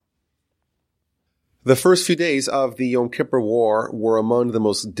The first few days of the Yom Kippur War were among the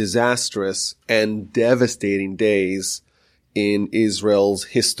most disastrous and devastating days in Israel's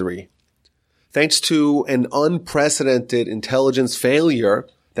history. Thanks to an unprecedented intelligence failure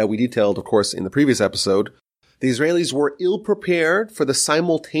that we detailed, of course, in the previous episode, the Israelis were ill-prepared for the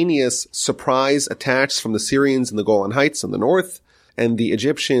simultaneous surprise attacks from the Syrians in the Golan Heights in the north and the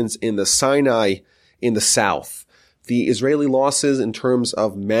Egyptians in the Sinai in the south. The Israeli losses in terms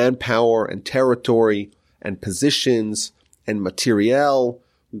of manpower and territory and positions and materiel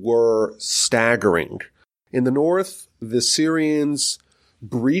were staggering. In the north, the Syrians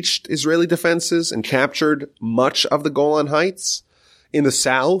breached Israeli defenses and captured much of the Golan Heights. In the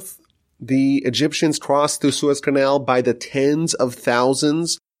south, the Egyptians crossed the Suez Canal by the tens of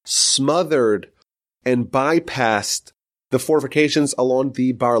thousands, smothered and bypassed the fortifications along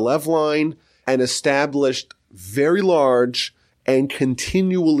the Bar-Lev line, and established very large and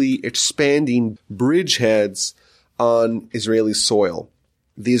continually expanding bridgeheads on Israeli soil.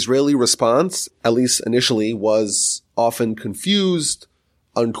 The Israeli response, at least initially, was often confused,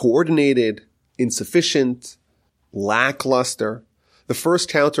 uncoordinated, insufficient, lackluster. The first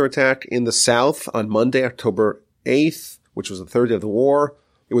counterattack in the south on Monday, October 8th, which was the third day of the war,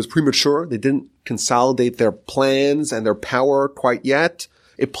 it was premature. They didn't consolidate their plans and their power quite yet.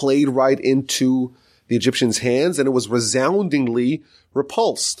 It played right into the Egyptians' hands, and it was resoundingly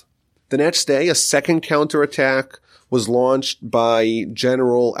repulsed. The next day, a second counterattack was launched by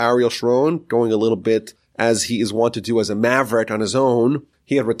General Ariel Sharon, going a little bit as he is wont to do as a maverick on his own.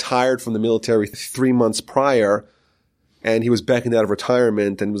 He had retired from the military 3 months prior, and he was beckoned out of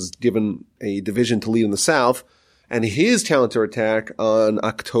retirement and was given a division to lead in the south. And his counterattack on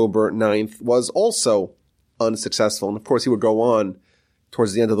October 9th was also unsuccessful. And of course, he would go on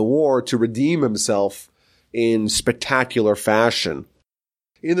towards the end of the war to redeem himself in spectacular fashion.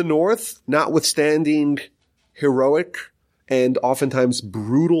 In the north, notwithstanding heroic and oftentimes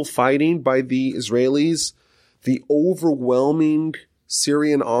brutal fighting by the Israelis, the overwhelming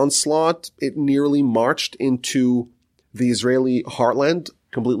Syrian onslaught, it nearly marched into the Israeli heartland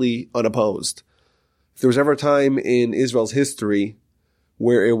completely unopposed. If there was ever a time in Israel's history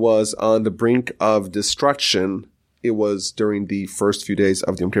where it was on the brink of destruction, it was during the first few days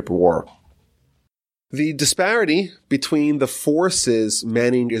of the Yom Kippur War. The disparity between the forces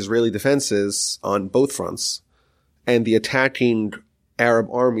manning Israeli defenses on both fronts and the attacking Arab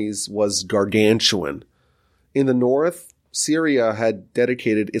armies was gargantuan. In the north, Syria had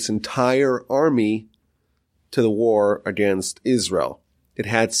dedicated its entire army to the war against Israel. It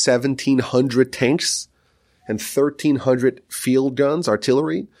had 1,700 tanks and 1,300 field guns,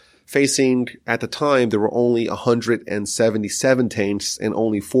 artillery, facing, at the time, there were only 177 tanks and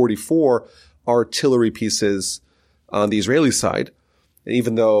only 44 artillery pieces on the Israeli side. And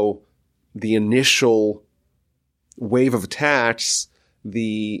even though the initial wave of attacks,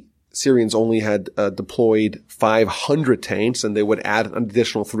 the Syrians only had deployed 500 tanks, and they would add an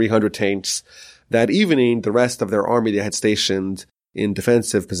additional 300 tanks that evening. The rest of their army they had stationed in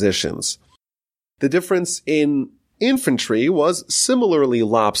defensive positions. The difference in infantry was similarly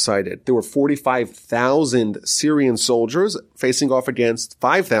lopsided. There were 45,000 Syrian soldiers facing off against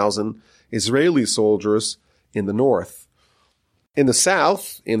 5,000 Israeli soldiers in the north. In the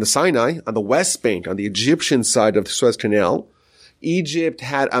south, in the Sinai, on the west bank, on the Egyptian side of the Suez Canal, Egypt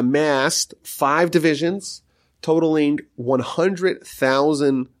had amassed 5 divisions, totaling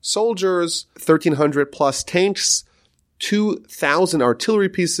 100,000 soldiers, 1,300 plus tanks, 2,000 artillery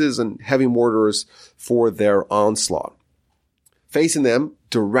pieces, and heavy mortars for their onslaught. Facing them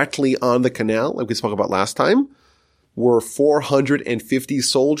directly on the canal, like we spoke about last time, were 450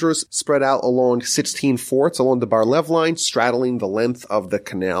 soldiers spread out along 16 forts along the Bar-Lev line, straddling the length of the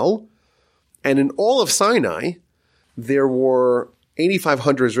canal. And in all of Sinai, there were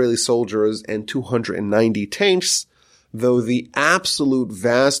 8,500 Israeli soldiers and 290 tanks, though the absolute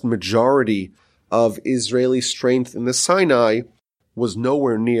vast majority of Israeli strength in the Sinai was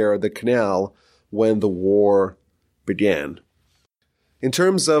nowhere near the canal when the war began. In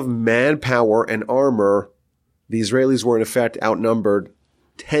terms of manpower and armor, the Israelis were in effect outnumbered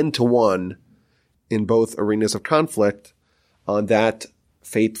 10-1 in both arenas of conflict on that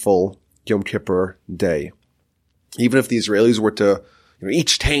fateful Yom Kippur day. Even if the Israelis were to,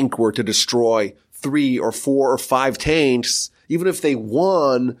 each tank were to destroy 3 or 4 or 5 tanks, even if they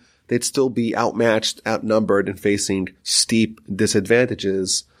won, they'd still be outmatched, outnumbered, and facing steep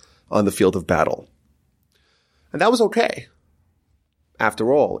disadvantages on the field of battle. And that was okay.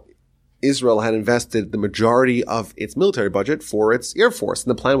 After all, Israel had invested the majority of its military budget for its Air Force,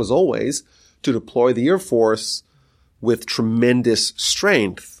 and the plan was always to deploy the Air Force with tremendous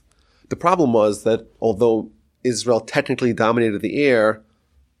strength. The problem was that although Israel technically dominated the air,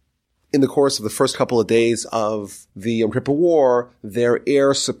 in the course of the first couple of days of the Yom Kippur War, their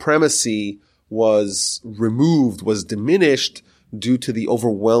air supremacy was removed, was diminished due to the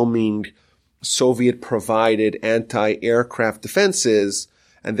overwhelming Soviet-provided anti-aircraft defenses,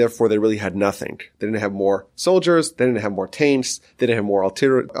 and therefore they really had nothing. They didn't have more soldiers, they didn't have more tanks, they didn't have more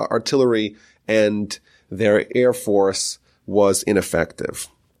artillery, and their air force was ineffective.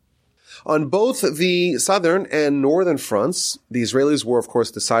 On both the southern and northern fronts, the Israelis were, of course,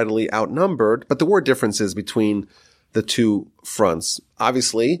 decidedly outnumbered, but there were differences between the two fronts.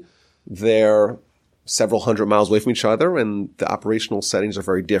 Obviously, they're several hundred miles away from each other, and the operational settings are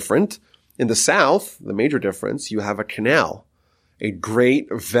very different. In the south, the major difference, you have a canal, a great,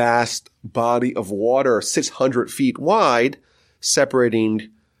 vast body of water, 600 feet wide, separating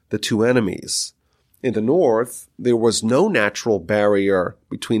the two enemies. In the north, there was no natural barrier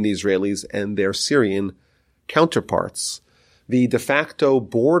between the Israelis and their Syrian counterparts. The de facto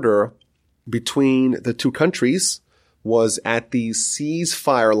border between the two countries was at the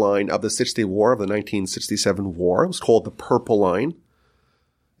ceasefire line of the Six-Day War, of the 1967 war. It was called the Purple Line.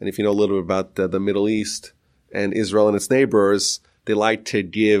 And if you know a little bit about the Middle East and Israel and its neighbors, they like to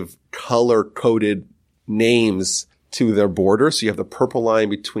give color-coded names to their border. So you have the Purple Line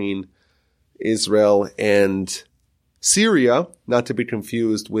between Israel and Syria, not to be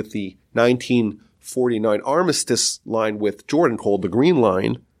confused with the 1949 armistice line with Jordan called the Green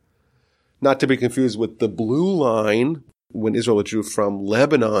Line, not to be confused with the Blue Line when Israel withdrew from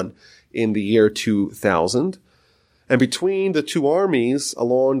Lebanon in the year 2000. And between the two armies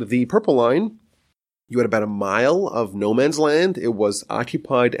along the Purple Line, you had about a mile of no man's land. It was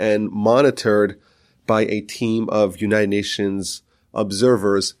occupied and monitored by a team of United Nations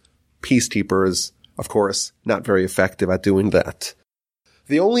observers, peacekeepers, of course, not very effective at doing that.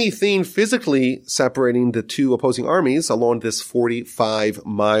 The only thing physically separating the two opposing armies along this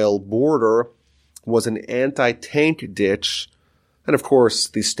 45-mile border was an anti-tank ditch, and of course,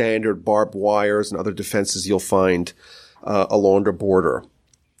 the standard barbed wires and other defenses you'll find along the border.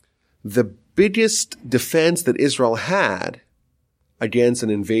 The biggest defense that Israel had against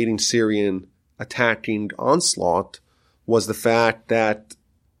an invading Syrian attacking onslaught was the fact that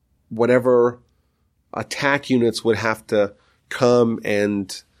whatever attack units would have to come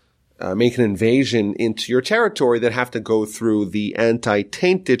and make an invasion into your territory, they'd have to go through the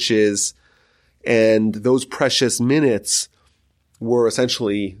anti-tank ditches, and those precious minutes were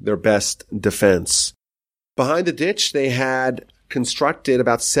essentially their best defense. Behind the ditch, they had constructed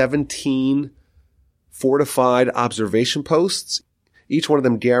about 17 fortified observation posts, each one of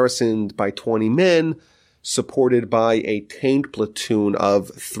them garrisoned by 20 men, supported by a tank platoon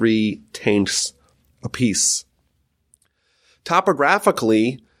of 3 tanks apiece.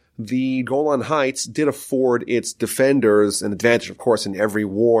 Topographically, the Golan Heights did afford its defenders an advantage, of course, in every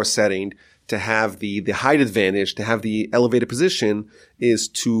war setting. To have the height advantage, to have the elevated position is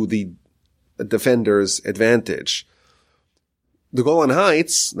to the defender's advantage. The Golan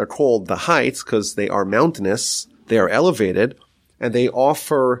Heights, they're called the Heights because they are mountainous, they are elevated, and they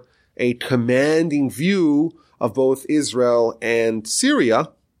offer a commanding view of both Israel and Syria,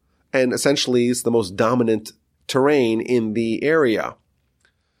 and essentially is the most dominant terrain in the area.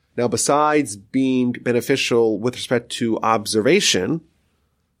 Now, besides being beneficial with respect to observation,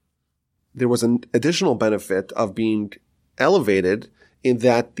 there was an additional benefit of being elevated in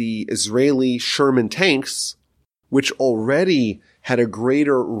that the Israeli Sherman tanks, which already had a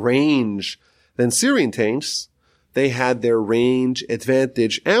greater range than Syrian tanks, they had their range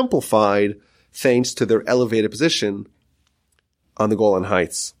advantage amplified thanks to their elevated position on the Golan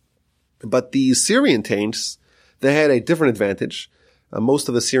Heights. But the Syrian tanks, they had a different advantage. Most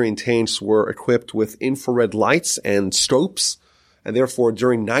of the Syrian tanks were equipped with infrared lights and scopes, and therefore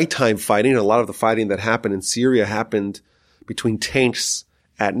during nighttime fighting, a lot of the fighting that happened in Syria happened between tanks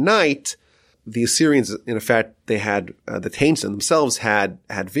at night. The Assyrians, in effect, they had, the tanks themselves had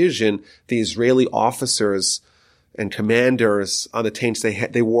vision. The Israeli officers and commanders on the tanks,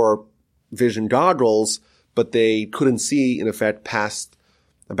 they wore vision goggles, but they couldn't see, in effect, past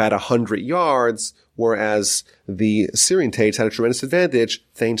about 100 yards, whereas the Syrian tanks had a tremendous advantage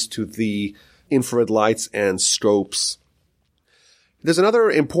thanks to the infrared lights and scopes. There's another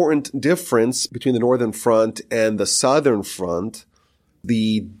important difference between the northern front and the southern front.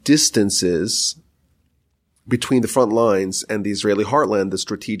 The distances between the front lines and the Israeli heartland, the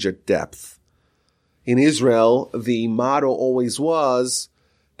strategic depth. In Israel, the motto always was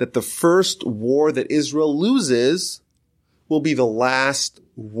that the first war that Israel loses will be the last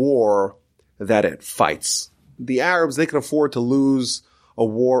war that it fights. The Arabs, they can afford to lose a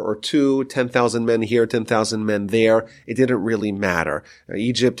war or two, 10,000 men here, 10,000 men there. It didn't really matter.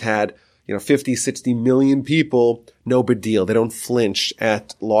 Egypt had 50, 60 million people, no big deal. They don't flinch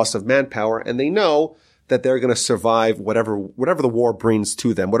at loss of manpower, and they know that they're going to survive whatever the war brings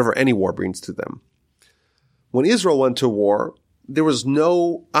to them, whatever any war brings to them. When Israel went to war, there was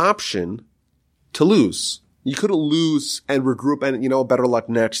no option to lose. You couldn't lose and regroup and, better luck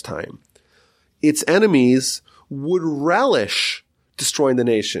next time. Its enemies would relish destroying the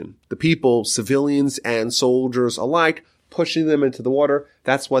nation. The people, civilians and soldiers alike, pushing them into the water.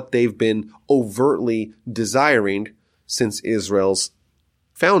 That's what they've been overtly desiring since Israel's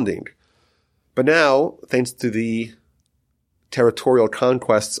founding. But now, thanks to the territorial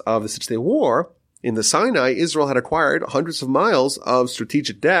conquests of the Six-Day War, in the Sinai, Israel had acquired hundreds of miles of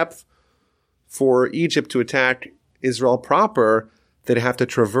strategic depth. For Egypt to attack Israel proper, they'd have to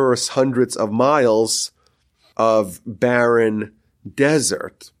traverse hundreds of miles of barren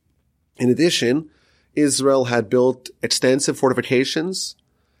desert. In addition, Israel had built extensive fortifications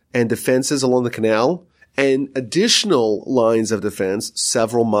and defenses along the canal and additional lines of defense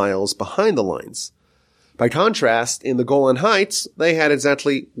several miles behind the lines. By contrast, in the Golan Heights, they had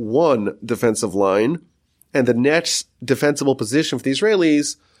exactly one defensive line, and the next defensible position for the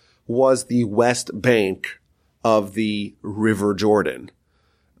Israelis was the west bank of the River Jordan.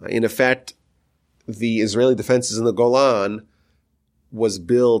 In effect, the Israeli defenses in the Golan was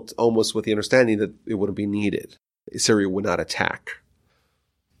built almost with the understanding that it wouldn't be needed. Syria would not attack.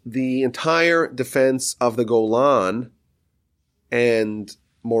 The entire defense of the Golan, and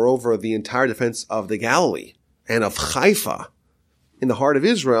moreover, the entire defense of the Galilee and of Haifa in the heart of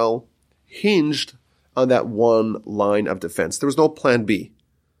Israel, hinged on that one line of defense. There was no plan B.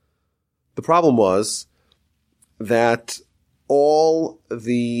 The problem was that all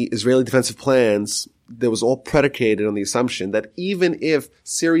the Israeli defensive plans, that was all predicated on the assumption that even if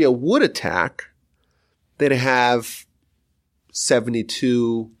Syria would attack, they'd have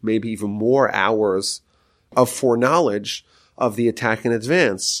 72, maybe even more hours of foreknowledge of the attack in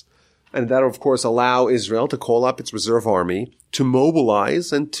advance. And that, of course, allow Israel to call up its reserve army, to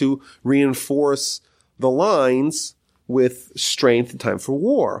mobilize and to reinforce the lines with strength in time for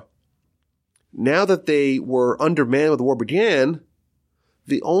war. Now that they were undermanned when the war began,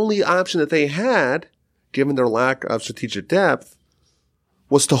 the only option that they had, given their lack of strategic depth,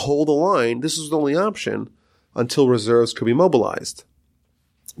 was to hold the line. This was the only option until reserves could be mobilized.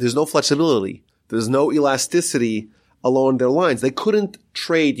 There's no flexibility. There's no elasticity along their lines. They couldn't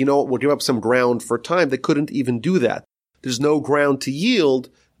trade, we'll give up some ground for time. They couldn't even do that. There's no ground to yield.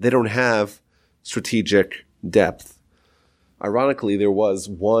 They don't have strategic depth. Ironically, there was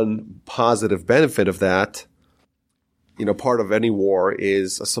one positive benefit of that. Part of any war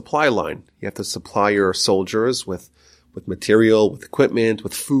is a supply line. You have to supply your soldiers with material, with equipment,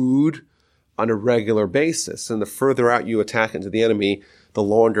 with food on a regular basis. And the further out you attack into the enemy, the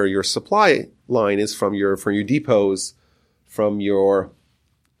longer your supply line is from your depots, from your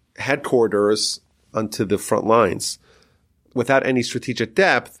headquarters onto the front lines. Without any strategic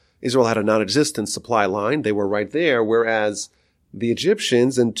depth, Israel had a non-existent supply line. They were right there, whereas the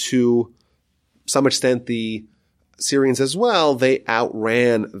Egyptians, and to some extent the Syrians as well, they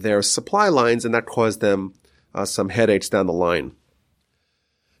outran their supply lines, and that caused them some headaches down the line.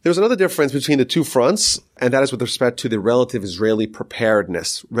 There's another difference between the two fronts, and that is with respect to the relative Israeli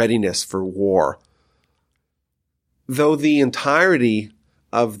preparedness, readiness for war. Though the entirety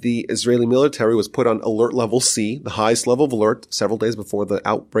of the Israeli military was put on alert level C, the highest level of alert, several days before the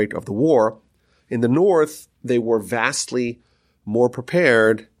outbreak of the war, in the north, they were vastly more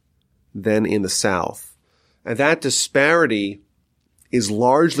prepared than in the south. And that disparity is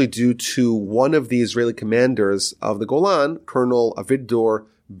largely due to one of the Israeli commanders of the Golan, Colonel Avigdor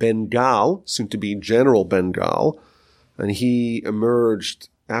Ben-Gal, soon to be General Ben-Gal, and he emerged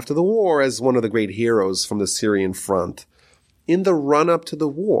after the war as one of the great heroes from the Syrian front. In the run-up to the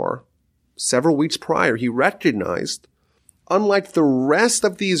war, several weeks prior, he recognized, unlike the rest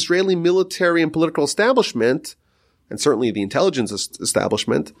of the Israeli military and political establishment, and certainly the intelligence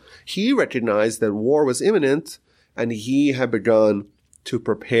establishment, he recognized that war was imminent, and he had begun to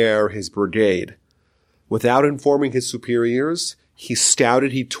prepare his brigade. Without informing his superiors, he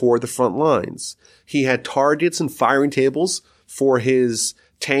scouted, he toured the front lines. He had targets and firing tables for his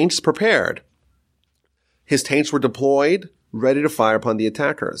tanks prepared. His tanks were deployed, ready to fire upon the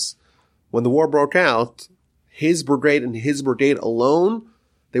attackers. When the war broke out, his brigade and his brigade alone,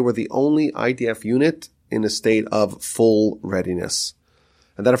 they were the only IDF unit in a state of full readiness.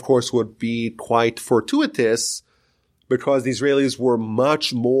 And that, of course, would be quite fortuitous because the Israelis were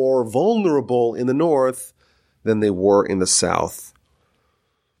much more vulnerable in the north than they were in the south.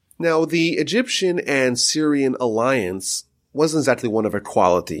 Now, the Egyptian and Syrian alliance wasn't exactly one of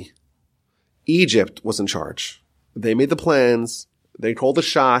equality. Egypt was in charge. They made the plans. They called the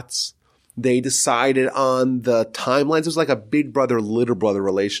shots. They decided on the timelines. It was like a big brother, little brother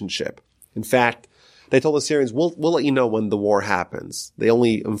relationship. In fact, they told the Syrians, we'll let you know when the war happens. They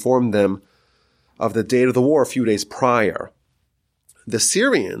only informed them of the date of the war a few days prior. The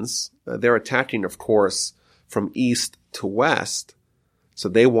Syrians, they're attacking, of course, from east to west. So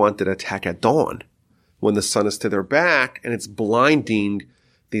they wanted to attack at dawn when the sun is to their back and it's blinding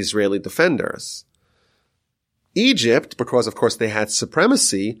the Israeli defenders. Egypt, because of course they had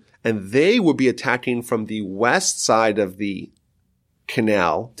supremacy, and they would be attacking from the west side of the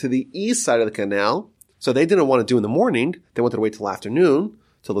canal to the east side of the canal. So they didn't want to do in the morning. They wanted to wait till afternoon,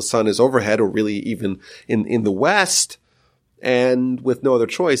 till the sun is overhead, or really even in the west. And with no other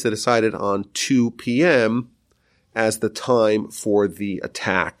choice, they decided on 2 p.m. as the time for the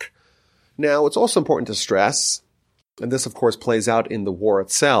attack. Now, it's also important to stress, and this of course plays out in the war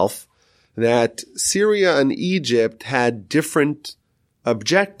itself, that Syria and Egypt had different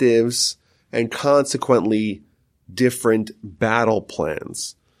objectives and consequently different battle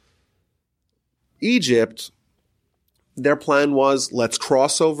plans. Egypt, their plan was, let's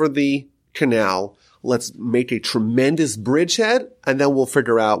cross over the canal, let's make a tremendous bridgehead, and then we'll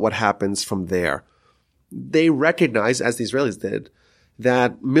figure out what happens from there. They recognized, as the Israelis did,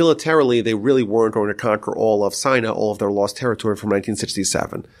 that militarily they really weren't going to conquer all of Sinai, all of their lost territory from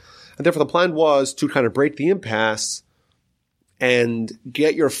 1967. And therefore the plan was to kind of break the impasse and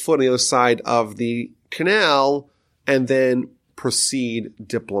get your foot on the other side of the canal and then proceed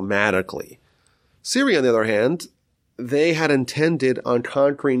diplomatically. Syria, on the other hand, they had intended on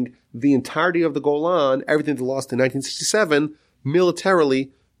conquering the entirety of the Golan, everything they lost in 1967,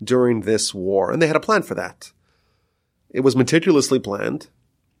 militarily during this war. And they had a plan for that. It was meticulously planned.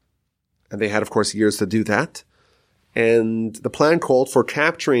 And they had, of course, years to do that. And the plan called for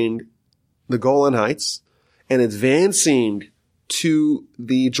capturing the Golan Heights and advancing to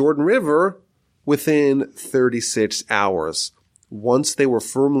the Jordan River within 36 hours. Once they were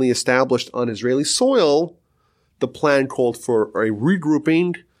firmly established on Israeli soil, the plan called for a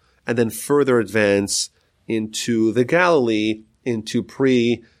regrouping and then further advance into the Galilee, into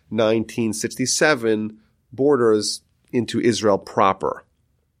pre-1967 borders into Israel proper.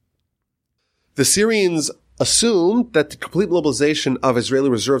 The Syrians assumed that the complete mobilization of Israeli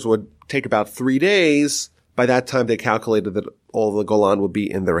reserves would take about 3 days. By that time, they calculated that all of the Golan would be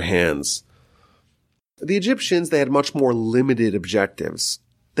in their hands. The Egyptians, they had much more limited objectives.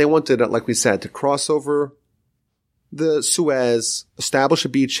 They wanted, like we said, to cross over the Suez, establish a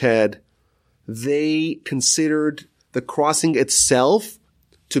beachhead. They considered the crossing itself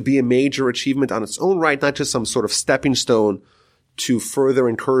to be a major achievement on its own right, not just some sort of stepping stone to further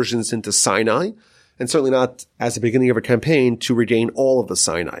incursions into Sinai, and certainly not as the beginning of a campaign to regain all of the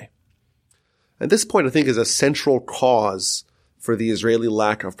Sinai. And this point, I think, is a central cause for the Israeli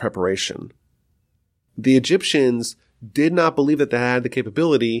lack of preparation. The Egyptians did not believe that they had the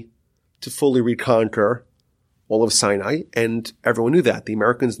capability to fully reconquer all of Sinai, and everyone knew that. The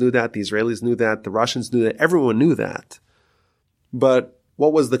Americans knew that, the Israelis knew that, the Russians knew that, everyone knew that. But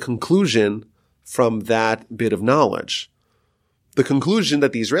what was the conclusion from that bit of knowledge? The conclusion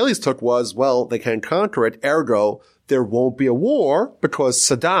that the Israelis took was, well, they can't conquer it, ergo, there won't be a war because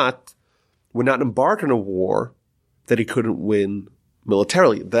Sadat would not embark on a war that he couldn't win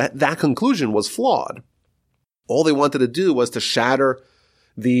militarily. That conclusion was flawed. All they wanted to do was to shatter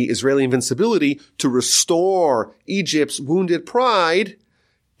the Israeli invincibility, to restore Egypt's wounded pride,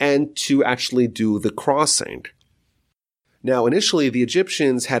 and to actually do the crossing. Now, initially, the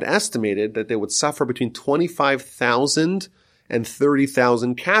Egyptians had estimated that they would suffer between 25,000 and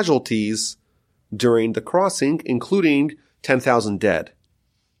 30,000 casualties during the crossing, including 10,000 dead.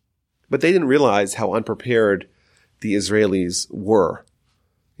 But they didn't realize how unprepared the Israelis were.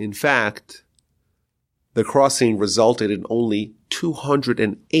 In fact, the crossing resulted in only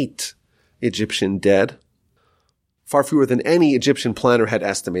 208 Egyptian dead, far fewer than any Egyptian planner had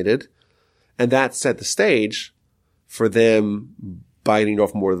estimated, and that set the stage for them biting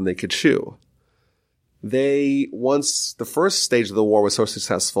off more than they could chew. Once the first stage of the war was so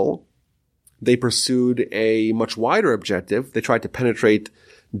successful, they pursued a much wider objective. They tried to penetrate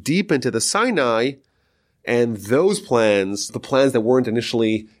deep into the Sinai, and those plans, the plans that weren't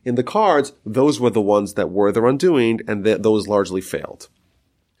initially in the cards, those were the ones that were their undoing, and those largely failed.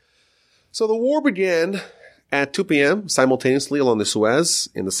 So the war began at 2 p.m. simultaneously along the Suez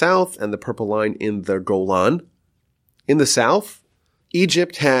in the south and the Purple Line in the Golan. In the south,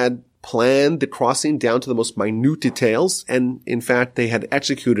 Egypt had planned the crossing down to the most minute details, and in fact, they had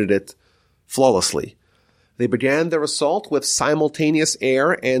executed it flawlessly. They began their assault with simultaneous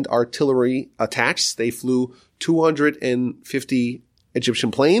air and artillery attacks. They flew 250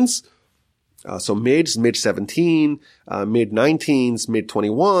 Egyptian planes, so MiGs, MiG-17, MiG-19s,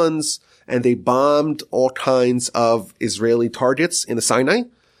 MiG-21s, and they bombed all kinds of Israeli targets in the Sinai.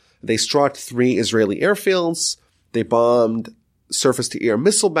 They struck 3 Israeli airfields. They bombed surface-to-air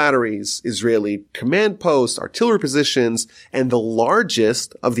missile batteries, Israeli command posts, artillery positions, and the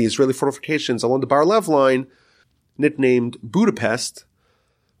largest of the Israeli fortifications along the Bar-Lev line, nicknamed Budapest,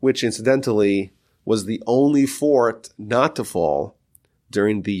 which incidentally was the only fort not to fall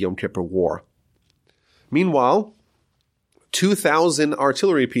during the Yom Kippur War. Meanwhile, 2,000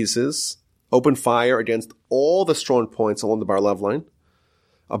 artillery pieces opened fire against all the strong points along the Bar-Lev line,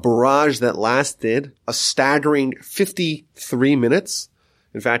 a barrage that lasted a staggering 53 minutes.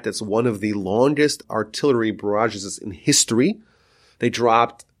 In fact, it's one of the longest artillery barrages in history. They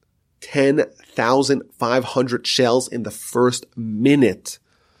dropped 10,500 shells in the first minute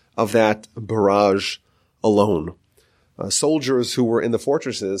of that barrage alone. Soldiers who were in the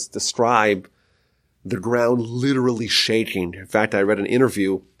fortresses describe the ground literally shaking. In fact, I read an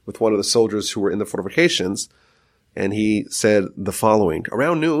interview with one of the soldiers who were in the fortifications, and he said the following.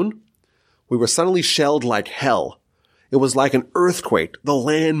 Around noon, we were suddenly shelled like hell. It was like an earthquake. The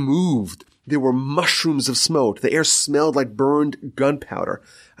land moved. There were mushrooms of smoke. The air smelled like burned gunpowder.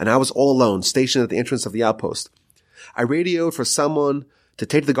 And I was all alone, stationed at the entrance of the outpost. I radioed for someone to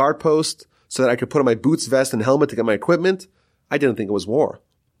take the guard post so that I could put on my boots, vest, and helmet to get my equipment. I didn't think it was war.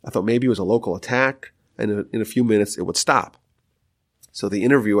 I thought maybe it was a local attack, and in a few minutes it would stop. So the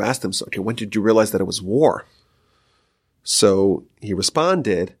interviewer asked him, okay, when did you realize that it was war? So he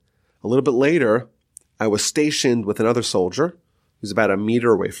responded, a little bit later, I was stationed with another soldier who was about a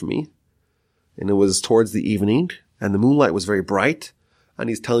meter away from me. And it was towards the evening, and the moonlight was very bright. And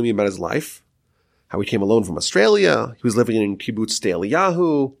he's telling me about his life, how he came alone from Australia. He was living in Kibbutz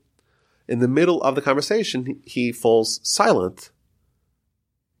Eliyahu. In the middle of the conversation, he falls silent.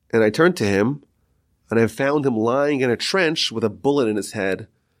 And I turned to him, and I found him lying in a trench with a bullet in his head,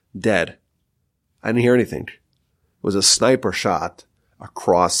 dead. I didn't hear anything. It was a sniper shot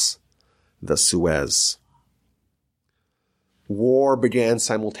across the Suez. War began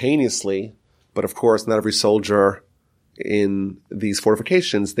simultaneously, but of course not every soldier in these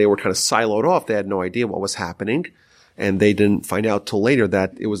fortifications, they were kind of siloed off. They had no idea what was happening, and they didn't find out till later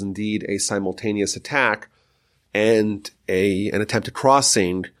that it was indeed a simultaneous attack and an attempted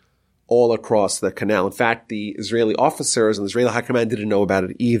crossing all across the canal. In fact, the Israeli officers and the Israeli High Command didn't know about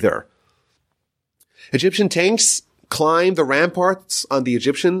it either. Egyptian tanks climbed the ramparts on the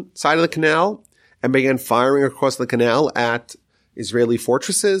Egyptian side of the canal and began firing across the canal at Israeli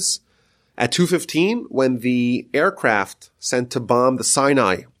fortresses. At 2:15, when the aircraft sent to bomb the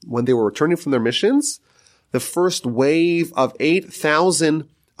Sinai, when they were returning from their missions, the first wave of 8,000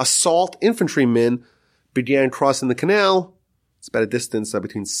 assault infantrymen began crossing the canal. It's about a distance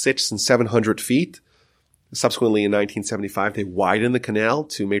between 600 and 700 feet. Subsequently, in 1975, they widened the canal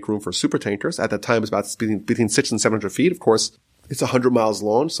to make room for supertankers. At that time, it was about between 600 and 700 feet. Of course, it's 100 miles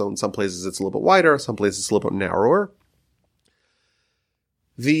long, so in some places it's a little bit wider, some places it's a little bit narrower.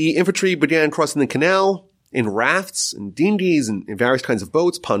 The infantry began crossing the canal in rafts and dinghies and in various kinds of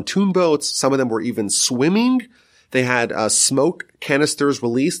boats, pontoon boats. Some of them were even swimming. They had smoke canisters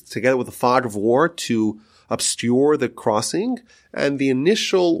released together with the fog of war to obscure the crossing. And the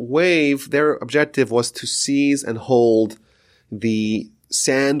initial wave, their objective was to seize and hold the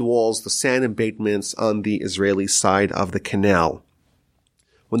sand walls, the sand embankments on the Israeli side of the canal.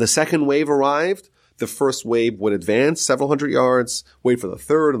 When the second wave arrived, the first wave would advance several hundred yards, wait for the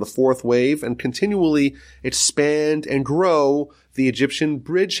third and the fourth wave, and continually expand and grow the Egyptian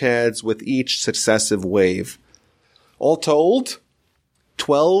bridgeheads with each successive wave. All told,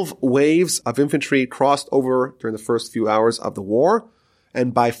 12 waves of infantry crossed over during the first few hours of the war,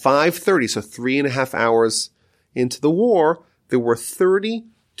 and by 5:30, so 3.5 hours into the war, there were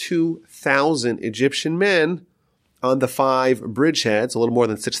 32,000 Egyptian men on the 5 bridgeheads, a little more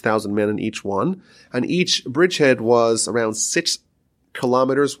than 6,000 men in each one, and each bridgehead was around 6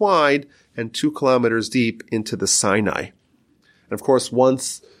 kilometers wide and 2 kilometers deep into the Sinai. And of course,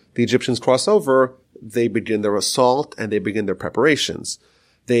 once the Egyptians cross over, they begin their assault and they begin their preparations.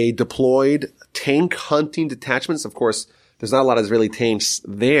 They deployed tank hunting detachments. Of course, there's not a lot of Israeli tanks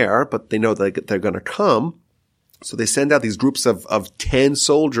there, but they know that they're going to come. So they send out these groups of 10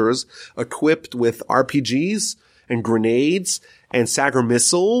 soldiers equipped with RPGs and grenades and Sagar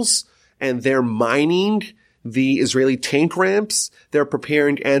missiles, and they're mining the Israeli tank ramps. They're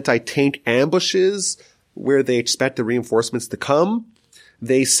preparing anti-tank ambushes where they expect the reinforcements to come.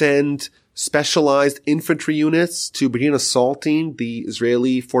 They send specialized infantry units to begin assaulting the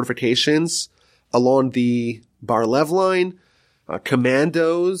Israeli fortifications along the Bar-Lev line.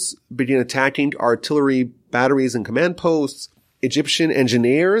 Commandos begin attacking artillery batteries and command posts. Egyptian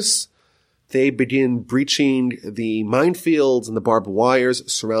engineers, they begin breaching the minefields and the barbed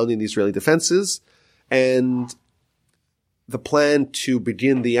wires surrounding the Israeli defenses. And the plan to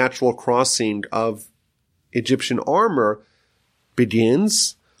begin the actual crossing of Egyptian armor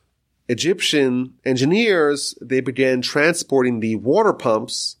begins. Egyptian engineers, they began transporting the water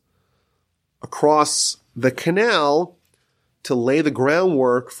pumps across the canal to lay the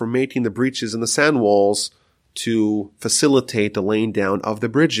groundwork for making the breaches in the sand walls to facilitate the laying down of the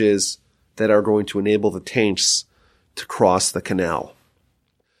bridges that are going to enable the tanks to cross the canal.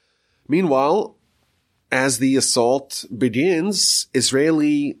 Meanwhile, as the assault begins,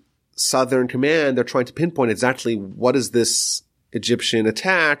 Israeli Southern Command, they're trying to pinpoint exactly what is this Egyptian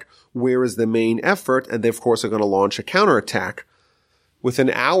attack, where is the main effort, and they, of course, are going to launch a counterattack. Within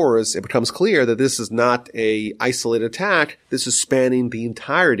hours, it becomes clear that this is not an isolated attack. This is spanning the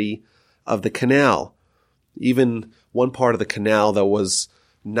entirety of the canal. Even one part of the canal that was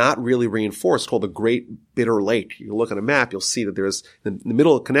not really reinforced, called the Great Bitter Lake. You look at a map, you'll see that there's, in the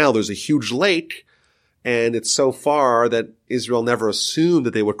middle of the canal, there's a huge lake, and it's so far that Israel never assumed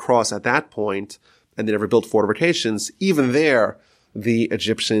that they would cross at that point, and they never built fortifications. Even there, the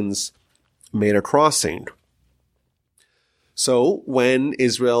Egyptians made a crossing. So when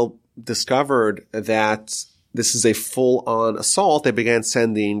Israel discovered that this is a full-on assault, they began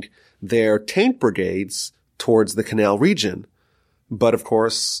sending their tank brigades towards the canal region. But of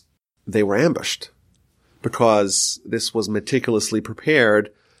course, they were ambushed because this was meticulously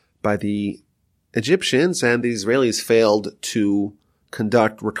prepared by the Egyptians, and the Israelis failed to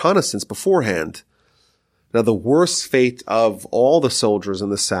conduct reconnaissance beforehand. Now, the worst fate of all the soldiers in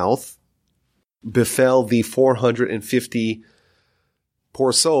the south befell the 450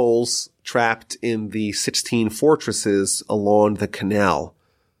 poor souls trapped in the 16 fortresses along the canal.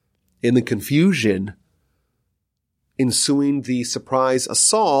 In the confusion ensuing the surprise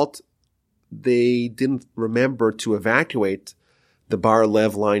assault, they didn't remember to evacuate the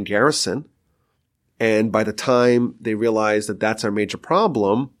Bar-Lev line garrison. And by the time they realized that that's our major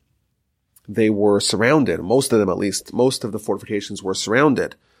problem, they were surrounded. Most of them, at least, most of the fortifications were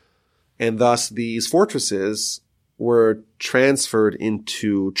surrounded. And thus these fortresses were transferred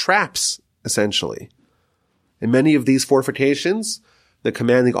into traps, essentially. In many of these fortifications, the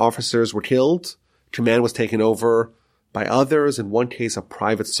commanding officers were killed. Command was taken over by others. In one case, a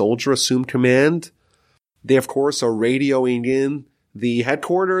private soldier assumed command. They, of course, are radioing in the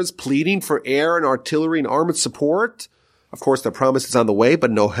headquarters, pleading for air and artillery and armored support. Of course, their promise is on the way,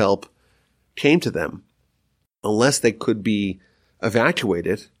 but no help came to them. Unless they could be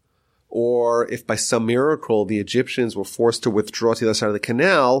evacuated, or if by some miracle the Egyptians were forced to withdraw to the other side of the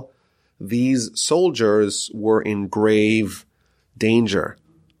canal, these soldiers were in grave danger.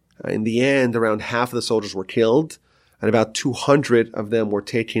 In the end, around half of the soldiers were killed, and about 200 of them were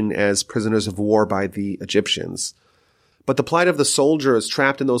taken as prisoners of war by the Egyptians. But the plight of the soldiers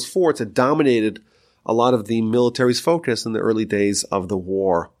trapped in those forts had dominated a lot of the military's focus in the early days of the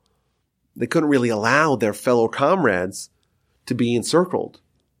war. They couldn't really allow their fellow comrades to be encircled,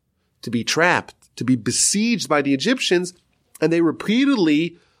 to be trapped, to be besieged by the Egyptians, and they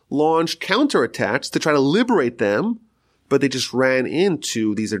repeatedly launched counterattacks to try to liberate them, but they just ran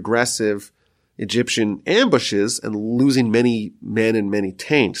into these aggressive Egyptian ambushes and losing many men and many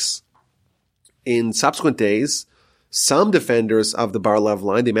tanks. In subsequent days, some defenders of the Bar-Lev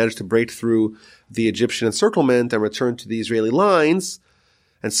line, they managed to break through the Egyptian encirclement and return to the Israeli lines,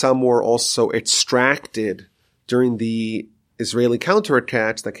 and some were also extracted during the Israeli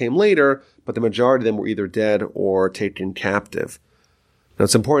counterattacks that came later, but the majority of them were either dead or taken captive. Now,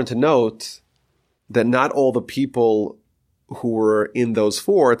 it's important to note that not all the people who were in those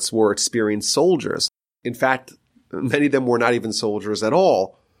forts were experienced soldiers. In fact, many of them were not even soldiers at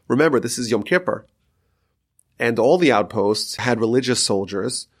all. Remember, this is Yom Kippur. And all the outposts had religious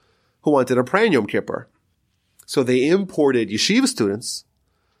soldiers who wanted to pray on Yom Kippur. So they imported yeshiva students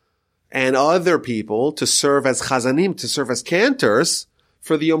and other people to serve as chazanim, to serve as cantors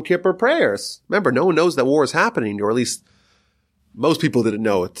for the Yom Kippur prayers. Remember, no one knows that war is happening, or at least most people didn't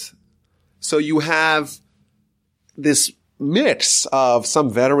know it. So you have this mix of some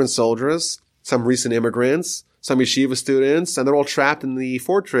veteran soldiers, some recent immigrants, some yeshiva students, and they're all trapped in the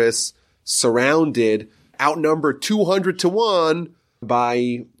fortress, surrounded, outnumbered 200 to 1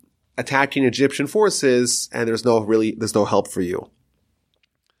 by attacking Egyptian forces, and there's no help for you.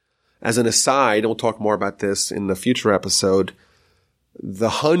 As an aside, and we'll talk more about this in the future episode, the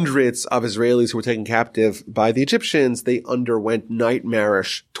hundreds of Israelis who were taken captive by the Egyptians, they underwent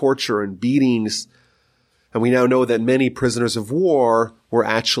nightmarish torture and beatings. And we now know that many prisoners of war were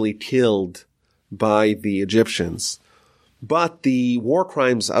actually killed by the Egyptians. But the war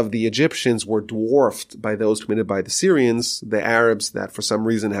crimes of the Egyptians were dwarfed by those committed by the Syrians, the Arabs that for some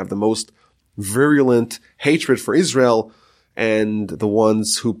reason have the most virulent hatred for Israel, and the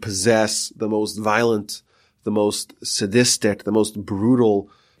ones who possess the most violent, the most sadistic, the most brutal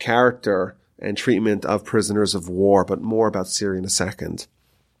character and treatment of prisoners of war. But more about Syria in a second.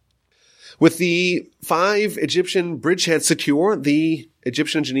 With the 5 Egyptian bridgeheads secure, the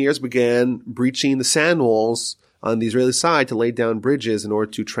Egyptian engineers began breaching the sand walls on the Israeli side to lay down bridges in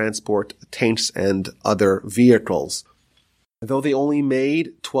order to transport tanks and other vehicles. Though they only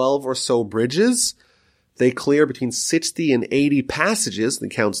made 12 or so bridges, they cleared between 60 and 80 passages, the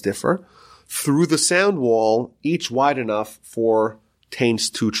counts differ, through the sand wall, each wide enough for tanks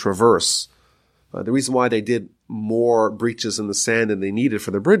to traverse. The reason why they did more breaches in the sand than they needed for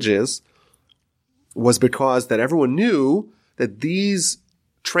the bridges was because that everyone knew that these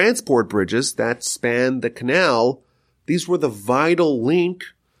transport bridges that spanned the canal, these were the vital link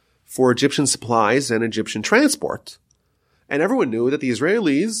for Egyptian supplies and Egyptian transport. And everyone knew that the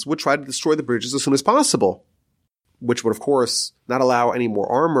Israelis would try to destroy the bridges as soon as possible, which would, of course, not allow any more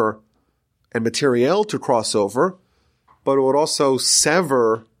armor and materiel to cross over, but it would also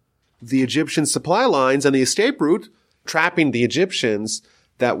sever the Egyptian supply lines and the escape route, trapping the Egyptians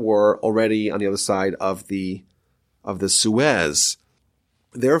that were already on the other side of the Suez.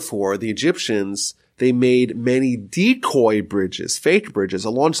 Therefore, the Egyptians, they made many decoy bridges, fake bridges,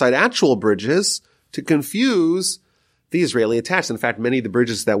 alongside actual bridges to confuse the Israeli attacks. In fact, many of the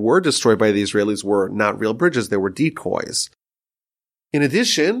bridges that were destroyed by the Israelis were not real bridges, they were decoys. In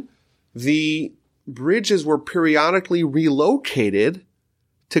addition, the bridges were periodically relocated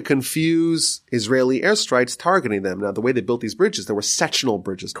to confuse Israeli airstrikes targeting them. Now, the way they built these bridges, they were sectional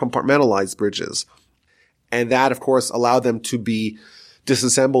bridges, compartmentalized bridges. And that, of course, allowed them to be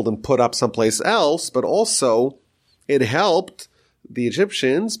disassembled and put up someplace else, but also it helped the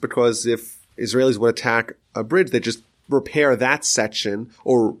Egyptians because if Israelis would attack a bridge, they just repair that section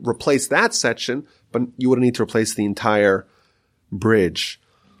or replace that section, but you wouldn't need to replace the entire bridge.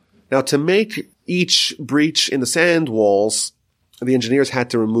 Now, to make each breach in the sand walls, the engineers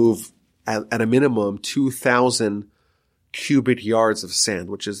had to remove at a minimum 2,000 cubic yards of sand,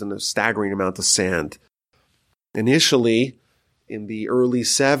 which is a staggering amount of sand. Initially, in the early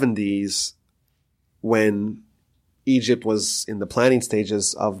 70s, when Egypt was in the planning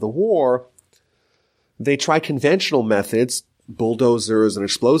stages of the war, they tried conventional methods, bulldozers and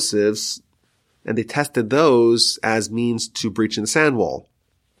explosives, and they tested those as means to breaching the sand wall.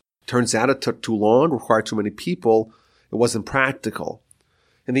 Turns out it took too long, required too many people, it wasn't practical.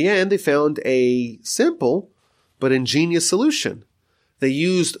 In the end, they found a simple but ingenious solution. They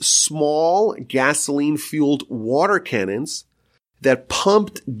used small gasoline-fueled water cannons that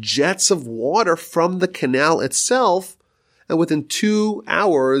pumped jets of water from the canal itself, and within 2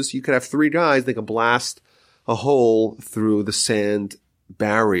 hours, you could have 3 guys, they could blast a hole through the sand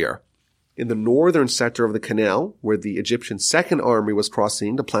barrier. In the northern sector of the canal, where the Egyptian Second Army was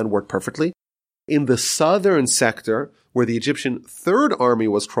crossing, the plan worked perfectly. In the southern sector, where the Egyptian Third Army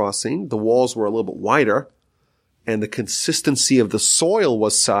was crossing, the walls were a little bit wider, and the consistency of the soil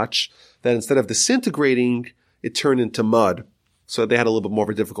was such that instead of disintegrating, it turned into mud. So they had a little bit more of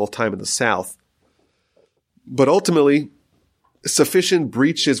a difficult time in the south. But ultimately, sufficient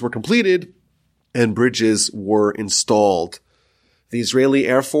breaches were completed and bridges were installed. The Israeli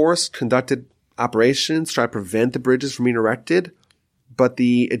Air Force conducted operations to try to prevent the bridges from being erected, but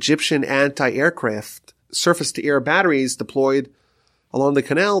the Egyptian anti-aircraft surface-to-air batteries deployed along the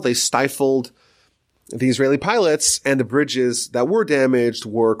canal, they stifled the Israeli pilots, and the bridges that were damaged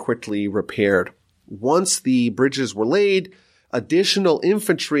were quickly repaired. Once the bridges were laid, additional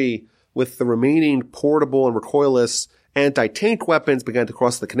infantry with the remaining portable and recoilless anti-tank weapons began to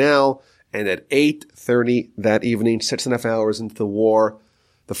cross the canal, and at 8:30 that evening, 6.5 hours into the war,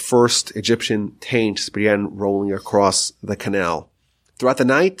 the first Egyptian tanks began rolling across the canal. Throughout the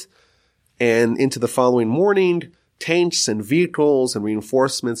night and into the following morning, tanks and vehicles and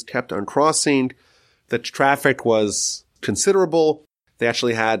reinforcements kept on crossing. The traffic was considerable. They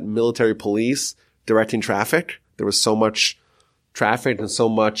actually had military police directing traffic. There was so much traffic and so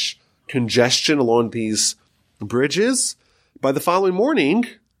much congestion along these bridges. By the following morning,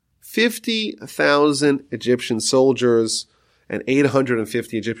 50,000 Egyptian soldiers and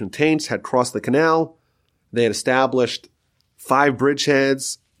 850 Egyptian tanks had crossed the canal. They had established 5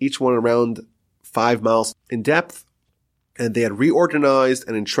 bridgeheads, each one around 5 miles in depth, and they had reorganized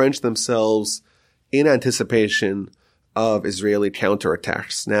and entrenched themselves in anticipation of Israeli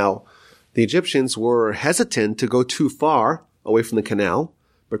counterattacks. Now, the Egyptians were hesitant to go too far away from the canal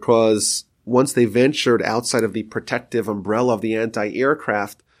because once they ventured outside of the protective umbrella of the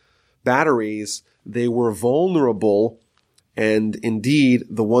anti-aircraft batteries, they were vulnerable, and indeed,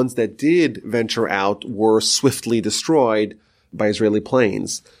 the ones that did venture out were swiftly destroyed by Israeli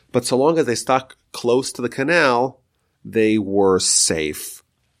planes. But so long as they stuck close to the canal, they were safe.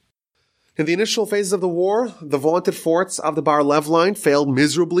 In the initial phases of the war, the vaunted forts of the Bar Lev line failed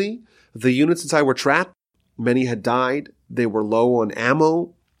miserably. The units inside were trapped. Many had died. They were low on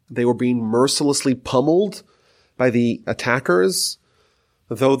ammo. They were being mercilessly pummeled by the attackers.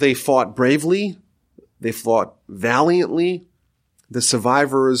 Though they fought bravely, they fought valiantly, the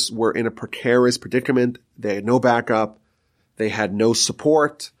survivors were in a precarious predicament. They had no backup. They had no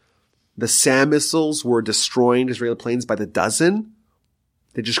support. The SAM missiles were destroying Israeli planes by the dozen.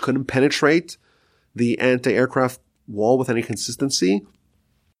 They just couldn't penetrate the anti-aircraft wall with any consistency.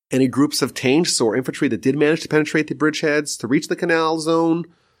 Any groups of tanks or infantry that did manage to penetrate the bridgeheads, to reach the canal zone,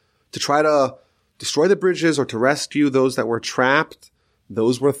 to try to destroy the bridges or to rescue those that were trapped,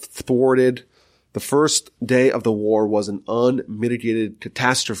 those were thwarted. The first day of the war was an unmitigated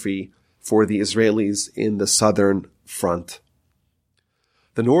catastrophe for the Israelis in the southern front.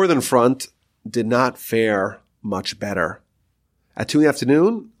 The northern front did not fare much better. At 2 in the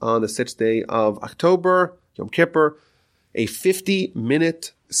afternoon, on the 6th day of October, Yom Kippur, a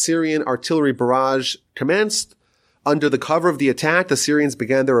 50-minute Syrian artillery barrage commenced. Under the cover of the attack, the Syrians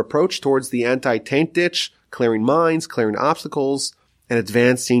began their approach towards the anti-tank ditch, clearing mines, clearing obstacles, and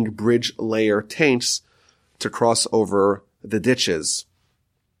advancing bridge layer tanks to cross over the ditches.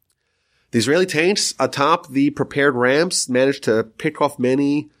 The Israeli tanks atop the prepared ramps managed to pick off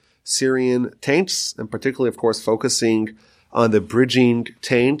many Syrian tanks, and particularly, of course, focusing on the bridging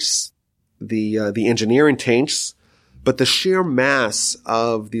tanks, the engineering tanks. But the sheer mass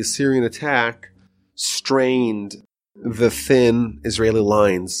of the Assyrian attack strained the thin Israeli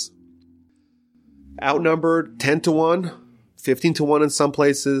lines. Outnumbered 10-1, 15-1 in some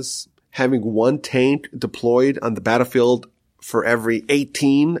places, having one tank deployed on the battlefield for every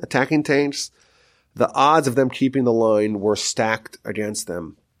 18 attacking tanks, the odds of them keeping the line were stacked against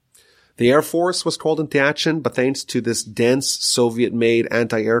them. The Air Force was called into action, but thanks to this dense Soviet-made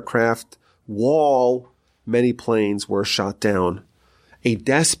anti-aircraft wall, many planes were shot down. A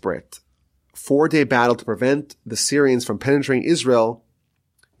desperate 4-day battle to prevent the Syrians from penetrating Israel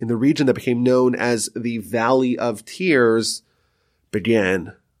in the region that became known as the Valley of Tears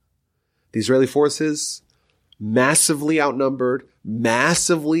began. The Israeli forces, massively outnumbered,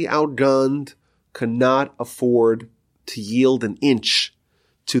 massively outgunned, could not afford to yield an inch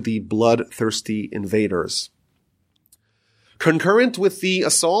to the bloodthirsty invaders. Concurrent with the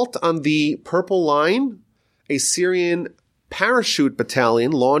assault on the Purple Line, a Syrian parachute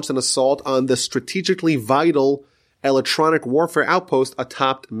battalion launched an assault on the strategically vital electronic warfare outpost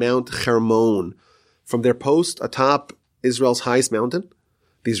atop Mount Hermon. From their post atop Israel's highest mountain,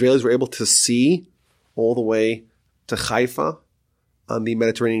 the Israelis were able to see all the way to Haifa on the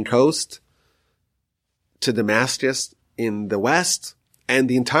Mediterranean coast, to Damascus in the west, and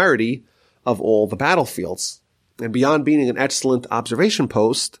the entirety of all the battlefields. And beyond being an excellent observation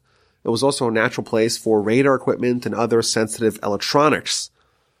post, it was also a natural place for radar equipment and other sensitive electronics.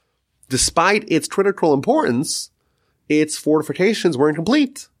 Despite its critical importance, its fortifications were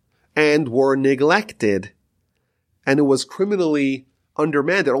incomplete and were neglected. And it was criminally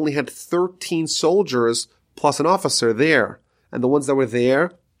undermanned. It only had 13 soldiers plus an officer there. And the ones that were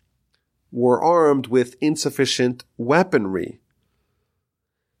there were armed with insufficient weaponry.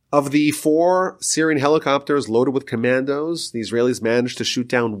 Of the 4 Syrian helicopters loaded with commandos, the Israelis managed to shoot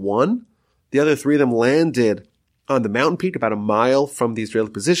down 1. The other 3 of them landed on the mountain peak about a mile from the Israeli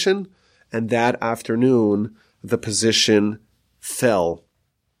position, and that afternoon, the position fell.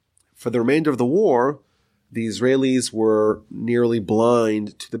 For the remainder of the war, the Israelis were nearly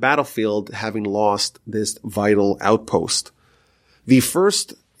blind to the battlefield, having lost this vital outpost. The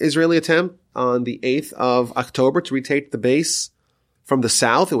first Israeli attempt on the 8th of October to retake the base from the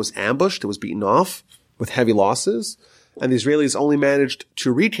south, it was ambushed, it was beaten off with heavy losses, and the Israelis only managed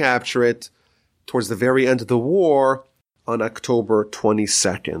to recapture it towards the very end of the war on October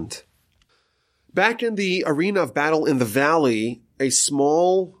 22nd. Back in the arena of battle in the valley, a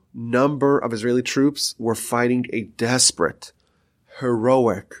small number of Israeli troops were fighting a desperate,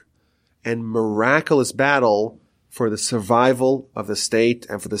 heroic, and miraculous battle for the survival of the state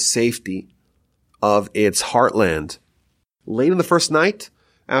and for the safety of its heartland. Late in the first night,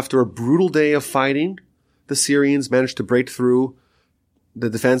 after a brutal day of fighting, the Syrians managed to break through the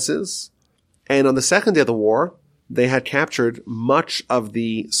defenses. And on the second day of the war, they had captured much of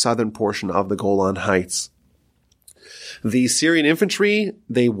the southern portion of the Golan Heights. The Syrian infantry,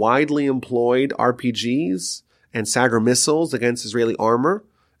 they widely employed RPGs and Sagar missiles against Israeli armor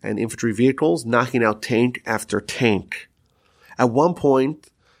and infantry vehicles, knocking out tank after tank. At one point,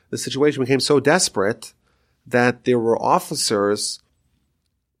 the situation became so desperate that there were officers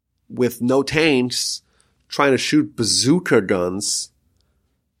with no tanks trying to shoot bazooka guns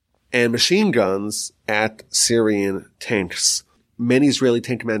and machine guns at Syrian tanks. Many Israeli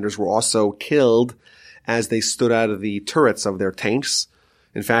tank commanders were also killed as they stood out of the turrets of their tanks.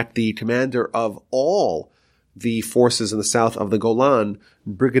 In fact, the commander of all the forces in the south of the Golan,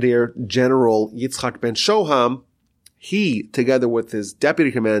 Brigadier General Yitzhak ben Shoham, he, together with his deputy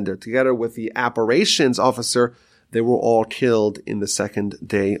commander, together with the operations officer, they were all killed in the second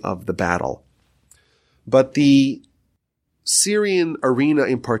day of the battle. But the Syrian arena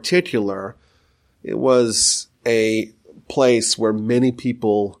in particular, it was a place where many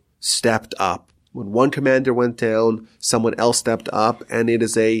people stepped up. When one commander went down, someone else stepped up, and it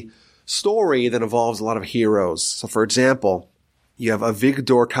is a story that involves a lot of heroes. So, for example, you have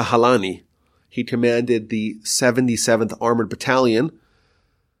Avigdor Kahalani. He commanded the 77th Armored Battalion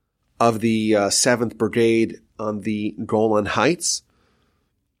of the 7th Brigade on the Golan Heights.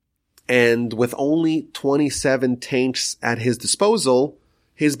 And with only 27 tanks at his disposal,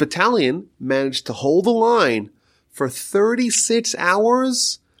 his battalion managed to hold the line for 36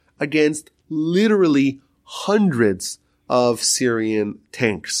 hours against literally hundreds of Syrian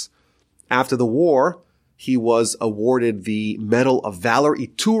tanks. After the war, he was awarded the Medal of Valor,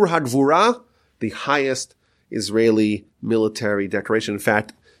 Itur HaGvura, the highest Israeli military decoration. In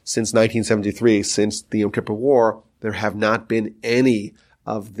fact, since 1973, since the Yom Kippur War, there have not been any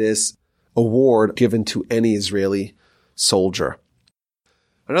of this award given to any Israeli soldier.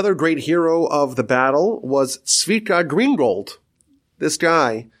 Another great hero of the battle was Tzvika Greengold. This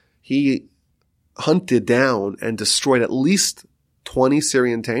guy, he hunted down and destroyed at least 20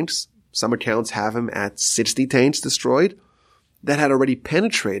 Syrian tanks. Some accounts have him at 60 tanks destroyed that had already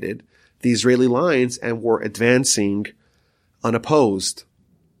penetrated the Israeli lines and were advancing unopposed.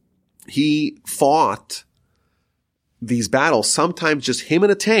 He fought these battles, sometimes just him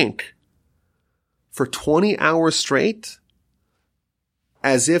in a tank, for 20 hours straight,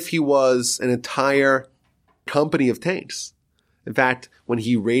 as if he was an entire company of tanks. In fact, when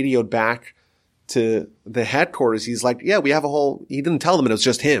he radioed back to the headquarters, he's like, yeah, we have a whole, he didn't tell them it was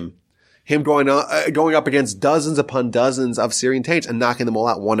just him. Him going up against dozens upon dozens of Syrian tanks and knocking them all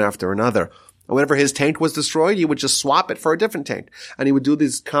out one after another. And whenever his tank was destroyed, he would just swap it for a different tank. And he would do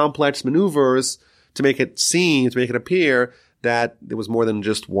these complex maneuvers to make it appear that there was more than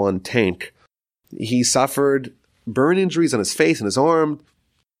just one tank. He suffered burn injuries on his face and his arm,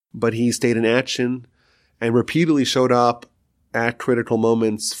 but he stayed in action and repeatedly showed up at critical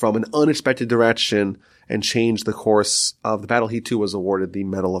moments from an unexpected direction and changed the course of the battle. He too was awarded the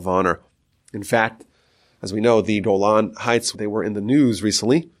Medal of Honor. In fact, as we know, the Golan Heights, they were in the news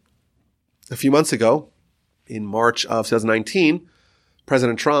recently. A few months ago, in March of 2019,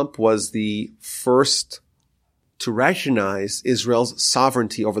 President Trump was the first to recognize Israel's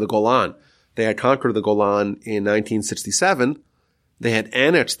sovereignty over the Golan. They had conquered the Golan in 1967. They had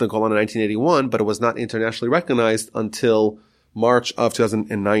annexed the Golan in 1981, but it was not internationally recognized until March of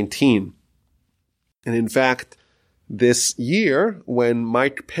 2019. And in fact, this year, when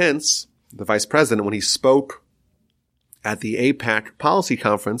Mike Pence, the vice president, when he spoke at the AIPAC policy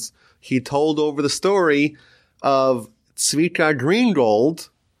conference, he told over the story of Tzvika Greengold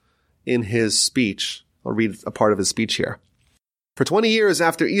in his speech. I'll read a part of his speech here. For 20 years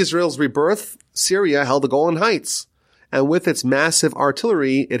after Israel's rebirth, Syria held the Golan Heights, and with its massive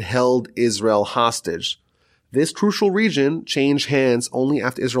artillery, it held Israel hostage. This crucial region changed hands only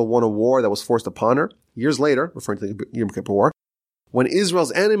after Israel won a war that was forced upon her, years later, referring to the Yom Kippur War, when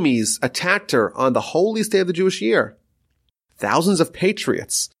Israel's enemies attacked her on the holiest day of the Jewish year. Thousands of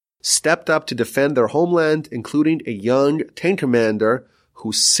patriots stepped up to defend their homeland, including a young tank commander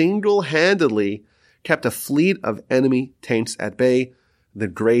who single-handedly kept a fleet of enemy tanks at bay, the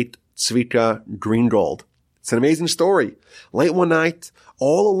great Tzvika Greengold. It's an amazing story. Late one night,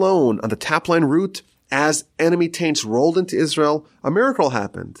 all alone on the Tapline route, as enemy tanks rolled into Israel, a miracle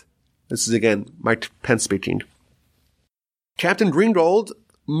happened. This is again Mike Pence speaking. Captain Greengold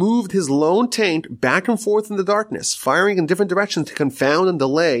moved his lone tank back and forth in the darkness, firing in different directions to confound and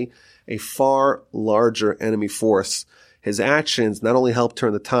delay a far larger enemy force. His actions not only helped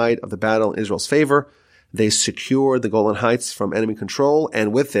turn the tide of the battle in Israel's favor, they secured the Golan Heights from enemy control,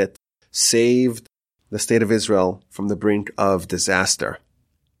 and with it, saved the state of Israel from the brink of disaster.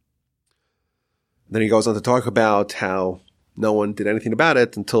 Then he goes on to talk about how no one did anything about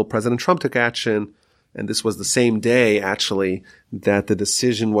it until President Trump took action. And this was the same day, actually, that the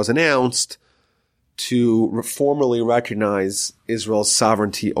decision was announced to formally recognize Israel's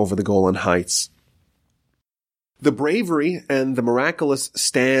sovereignty over the Golan Heights. The bravery and the miraculous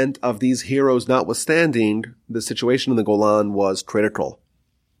stand of these heroes notwithstanding, the situation in the Golan was critical.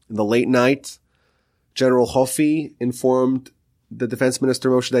 In the late night, General Hofi informed the Defense Minister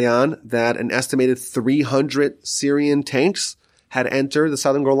Moshe Dayan that an estimated 300 Syrian tanks had entered the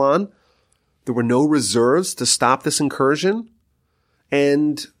southern Golan. There were no reserves to stop this incursion.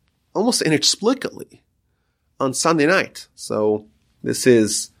 And almost inexplicably, on Sunday night, so this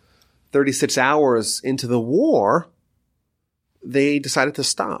is 36 hours into the war, they decided to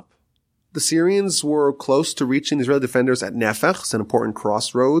stop. The Syrians were close to reaching the Israeli defenders at Nefech, an important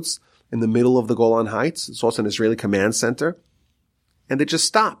crossroads in the middle of the Golan Heights. It's also an Israeli command center. And they just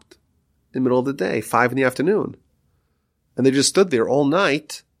stopped in the middle of the day, 5 p.m. And they just stood there all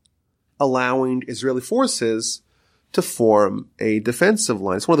night, allowing Israeli forces to form a defensive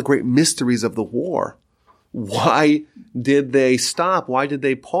line. It's one of the great mysteries of the war. Why did they stop? Why did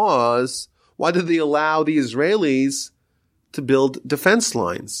they pause? Why did they allow the Israelis to build defense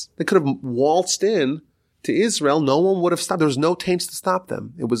lines? They could have waltzed in to Israel. No one would have stopped. There was no tanks to stop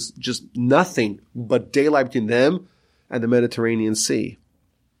them. It was just nothing but daylight between them and the Mediterranean Sea.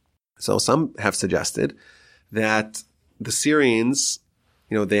 So some have suggested that the Syrians,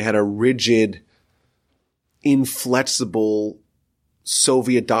 they had a rigid, inflexible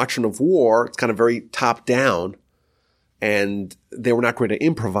Soviet doctrine of war. It's kind of very top down, and they were not great at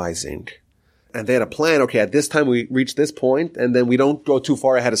improvising. And they had a plan. Okay, at this time we reach this point, and then we don't go too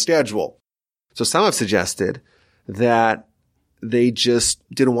far ahead of schedule. So some have suggested that they just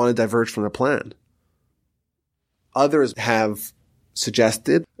didn't want to diverge from the plan. Others have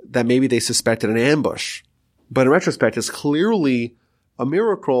suggested that maybe they suspected an ambush. But in retrospect, it's clearly a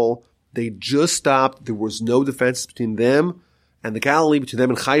miracle. They just stopped. There was no defense between them and the Galilee, between them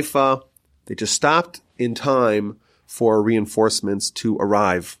and Haifa. They just stopped in time for reinforcements to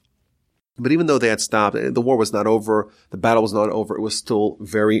arrive. But even though they had stopped, the war was not over. The battle was not over. It was still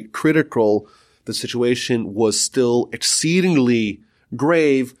very critical. The situation was still exceedingly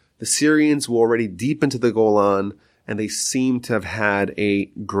grave. The Syrians were already deep into the Golan, and they seemed to have had a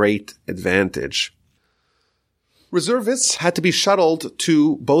great advantage. Reservists had to be shuttled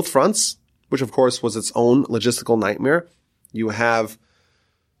to both fronts, which of course was its own logistical nightmare. You have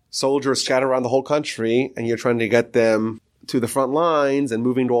soldiers scattered around the whole country, and you're trying to get them to the front lines and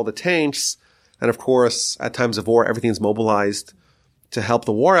moving to all the tanks. And of course, at times of war, everything's mobilized to help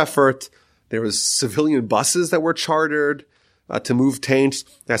the war effort. There was civilian buses that were chartered to move tanks.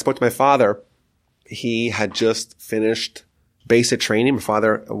 And I spoke to my father. He had just finished basic training. My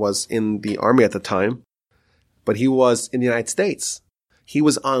father was in the army at the time, but he was in the United States. He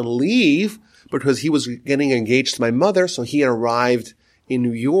was on leave because he was getting engaged to my mother, so he had arrived in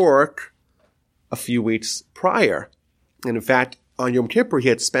New York a few weeks prior. And in fact, on Yom Kippur, he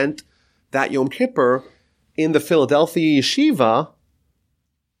had spent that Yom Kippur in the Philadelphia yeshiva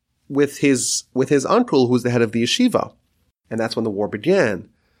with his uncle, who was the head of the yeshiva. And that's when the war began.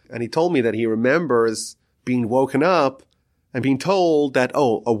 And he told me that he remembers being woken up and being told that,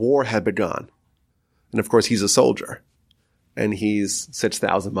 a war had begun. And of course, he's a soldier. And he's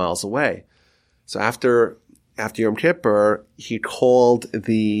 6,000 miles away. So after Yom Kippur, he called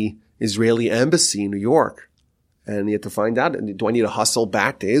the Israeli embassy in New York. And he had to find out, do I need to hustle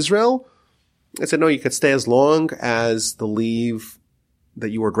back to Israel? I said, no, you could stay as long as the leave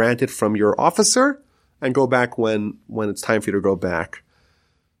that you were granted from your officer and go back when it's time for you to go back.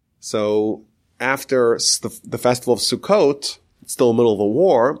 So after the festival of Sukkot, still in the middle of the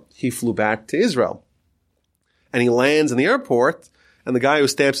war, he flew back to Israel. And he lands in the airport, and the guy who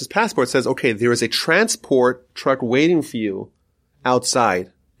stamps his passport says, okay, there is a transport truck waiting for you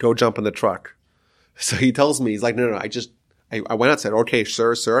outside. Go jump in the truck. So he tells me, he's like, no, I went outside. Okay,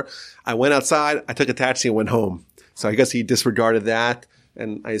 sir. I went outside, I took a taxi and went home. So I guess he disregarded that,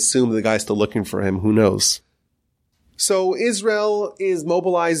 and I assume the guy's still looking for him. Who knows? So Israel is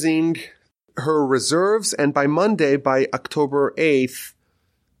mobilizing her reserves, and by Monday, by October 8th,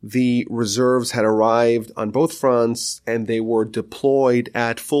 the reserves had arrived on both fronts, and they were deployed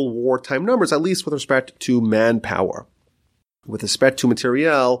at full wartime numbers, at least with respect to manpower. With respect to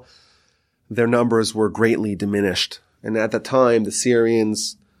materiel, their numbers were greatly diminished. And at the time, the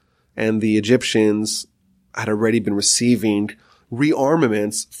Syrians and the Egyptians had already been receiving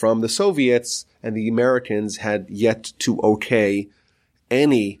rearmaments from the Soviets, and the Americans had yet to okay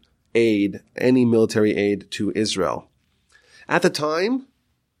any military aid to Israel. At the time,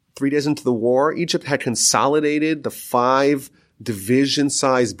 3 days into the war, Egypt had consolidated the 5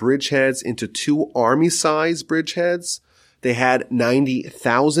 division-sized bridgeheads into 2 army-sized bridgeheads. They had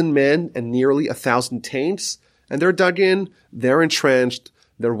 90,000 men and nearly 1,000 tanks, and they're dug in, they're entrenched,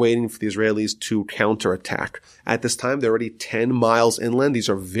 they're waiting for the Israelis to counterattack. At this time, they're already 10 miles inland. These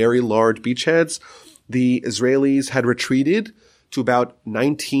are very large beachheads. The Israelis had retreated to about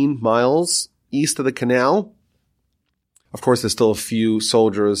 19 miles east of the canal. Of course, there's still a few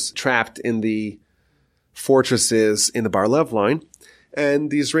soldiers trapped in the fortresses in the Bar-Lev line.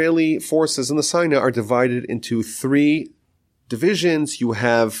 And the Israeli forces in the Sinai are divided into 3 divisions. You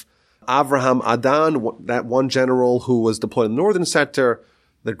have Avraham Adan, that one general who was deployed in the northern sector,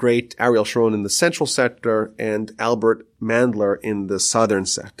 the great Ariel Sharon in the central sector, and Albert Mandler in the southern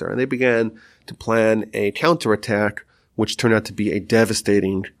sector. And they began to plan a counterattack, which turned out to be a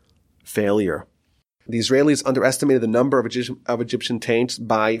devastating failure. The Israelis underestimated the number of Egyptian tanks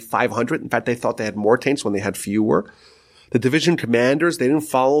by 500. In fact, they thought they had more tanks when they had fewer. The division commanders, they didn't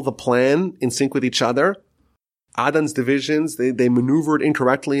follow the plan in sync with each other. Adan's divisions, they maneuvered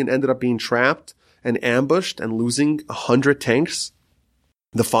incorrectly and ended up being trapped and ambushed and losing 100 tanks.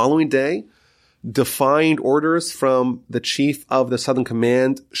 The following day, defying orders from the chief of the Southern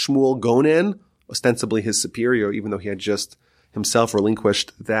Command, Shmuel Gonen, ostensibly his superior, even though he had just himself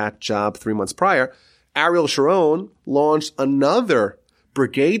relinquished that job 3 months prior, Ariel Sharon launched another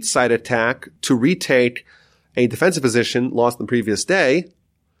brigade-side attack to retake a defensive position lost the previous day.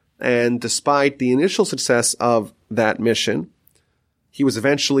 And despite the initial success of that mission, he was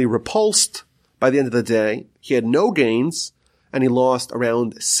eventually repulsed by the end of the day. He had no gains, and he lost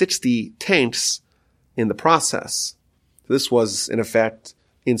around 60 tanks in the process. This was, in effect,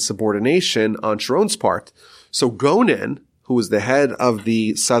 insubordination on Sharon's part. So Gonen, who was the head of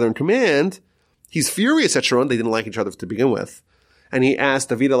the Southern Command, he's furious at Sharon. They didn't like each other to begin with. And he asked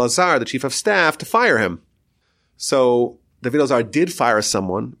David Elazar, the chief of staff, to fire him. So David Elazar did fire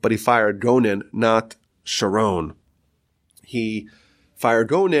someone, but he fired Gonen, not Sharon. He fired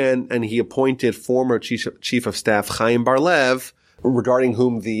Gonen, and he appointed former chief of staff Chaim Bar-Lev, regarding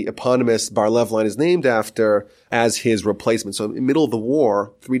whom the eponymous Bar-Lev line is named after, as his replacement. So in the middle of the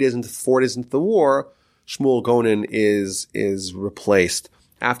war, 4 days into the war, Shmuel Gonen is replaced.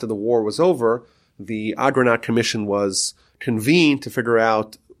 After the war was over, the Agranat Commission was convened to figure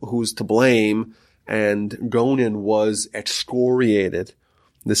out who's to blame, and Gonen was excoriated.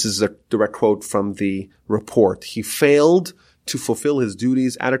 This is a direct quote from the report. He failed to fulfill his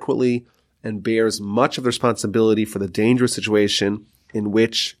duties adequately and bears much of the responsibility for the dangerous situation in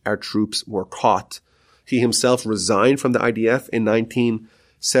which our troops were caught. He himself resigned from the IDF in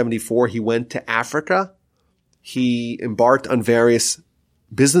 1974. He went to Africa. He embarked on various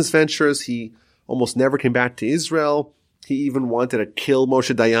business ventures. He almost never came back to Israel. He even wanted to kill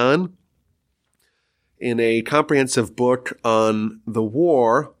Moshe Dayan. In a comprehensive book on the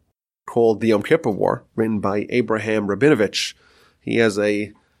war called the Yom Kippur War, written by Abraham Rabinovich, he has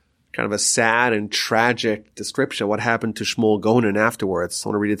a kind of a sad and tragic description of what happened to Shmuel Gonen afterwards. I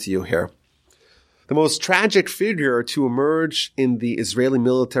want to read it to you here. The most tragic figure to emerge in the Israeli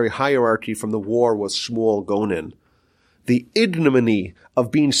military hierarchy from the war was Shmuel Gonen. The ignominy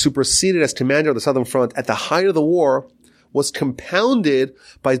of being superseded as commander of the Southern Front at the height of the war was compounded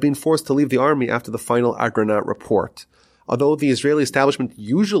by his being forced to leave the army after the final Agranat report. Although the Israeli establishment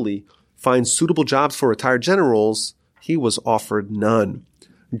usually finds suitable jobs for retired generals, he was offered none.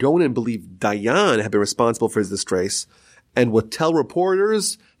 Gonen believed Dayan had been responsible for his disgrace and would tell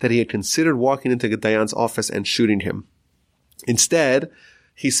reporters that he had considered walking into Dayan's office and shooting him. Instead,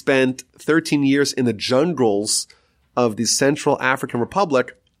 he spent 13 years in the jungles of the Central African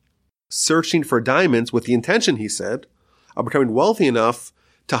Republic searching for diamonds with the intention, he said, of becoming wealthy enough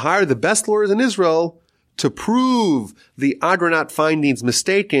to hire the best lawyers in Israel to prove the Agranat findings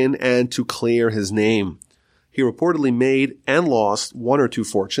mistaken and to clear his name. He reportedly made and lost 1 or 2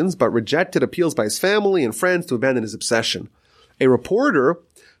 fortunes, but rejected appeals by his family and friends to abandon his obsession. A reporter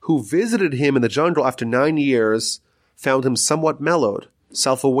who visited him in the jungle after 9 years found him somewhat mellowed,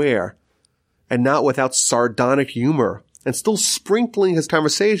 self-aware, and not without sardonic humor, and still sprinkling his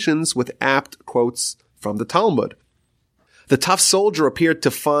conversations with apt quotes from the Talmud. The tough soldier appeared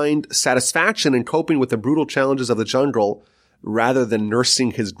to find satisfaction in coping with the brutal challenges of the jungle rather than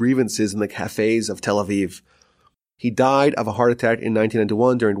nursing his grievances in the cafes of Tel Aviv. He died of a heart attack in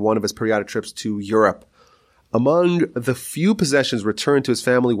 1991 during one of his periodic trips to Europe. Among the few possessions returned to his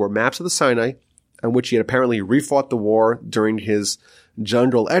family were maps of the Sinai, on which he had apparently refought the war during his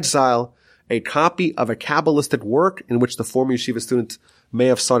jungle exile, a copy of a Kabbalistic work in which the former yeshiva student may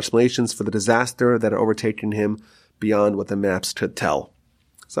have sought explanations for the disaster that had overtaken him beyond what the maps could tell.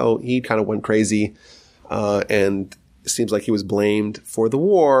 So he kind of went crazy, and it seems like he was blamed for the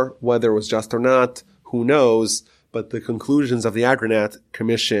war. Whether it was just or not, who knows? But the conclusions of the Agranat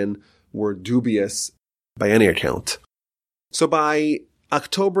Commission were dubious by any account. So by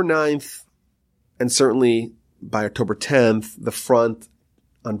October 9th, and certainly by October 10th, the front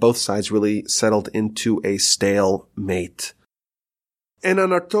on both sides really settled into a stalemate. And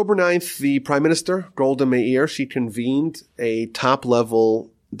on October 9th, the Prime Minister, Golda Meir, she convened a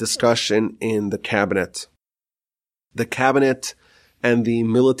top-level discussion in the cabinet. The cabinet and the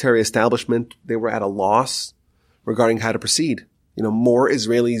military establishment, they were at a loss regarding how to proceed. More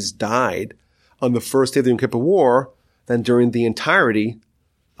Israelis died on the first day of the Yom Kippur War than during the entirety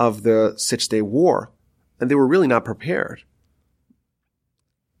of the 6-day war. And they were really not prepared.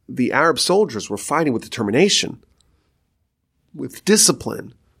 The Arab soldiers were fighting with determination, with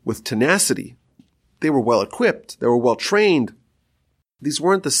discipline, with tenacity. They were well equipped. They were well trained. These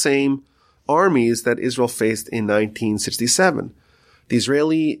weren't the same armies that Israel faced in 1967. The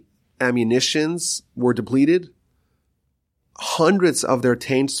Israeli ammunitions were depleted. Hundreds of their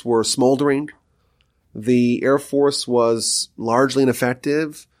tanks were smoldering. The Air Force was largely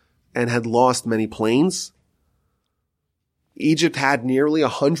ineffective and had lost many planes. Egypt had nearly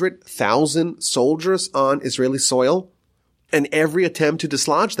 100,000 soldiers on Israeli soil, and every attempt to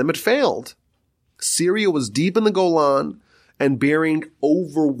dislodge them had failed. Syria was deep in the Golan and bearing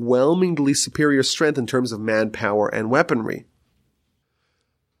overwhelmingly superior strength in terms of manpower and weaponry.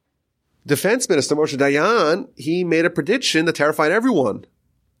 Defense Minister Moshe Dayan, he made a prediction that terrified everyone.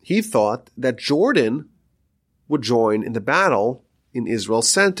 He thought that Jordan would join in the battle in Israel's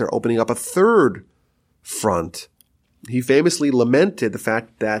center, opening up a third front. He famously lamented the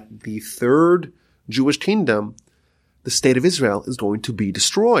fact that the third Jewish kingdom, the state of Israel, is going to be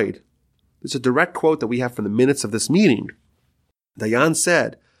destroyed. There's a direct quote that we have from the minutes of this meeting. Dayan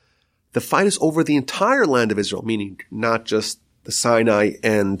said, "The fight is over the entire land of Israel," meaning not just the Sinai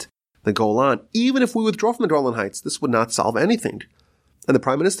and the Golan. Even if we withdraw from the Golan Heights, this would not solve anything. And the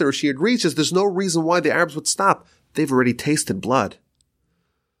Prime Minister, she agrees, says there's no reason why the Arabs would stop. They've already tasted blood.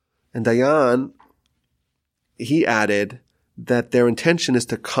 And Dayan, he added that their intention is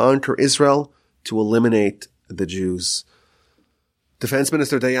to conquer Israel, to eliminate the Jews. Defense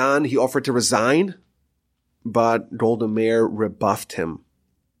Minister Dayan, he offered to resign, but Golda Meir rebuffed him.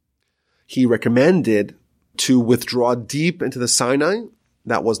 He recommended to withdraw deep into the Sinai.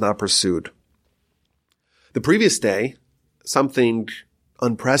 That was not pursued. The previous day, something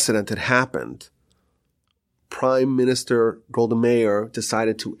unprecedented happened. Prime Minister Golda Meir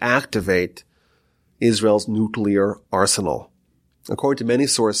decided to activate Israel's nuclear arsenal. According to many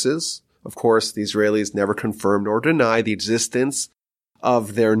sources, of course, the Israelis never confirmed or denied the existence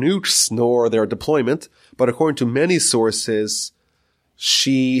of their nukes nor their deployment, but according to many sources,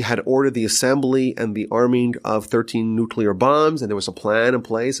 she had ordered the assembly and the arming of 13 nuclear bombs, and there was a plan in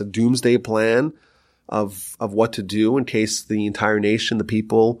place, a doomsday plan of what to do in case the entire nation, the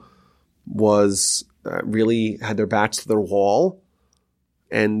people, was really had their backs to the wall.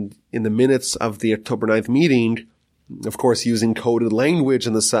 And in the minutes of the October 9th meeting, of course, using coded language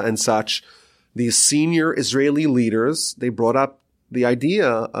and such, the senior Israeli leaders, they brought up the idea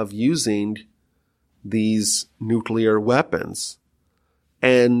of using these nuclear weapons.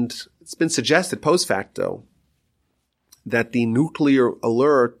 And it's been suggested post facto that the nuclear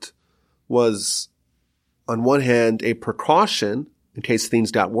alert was, on one hand, a precaution in case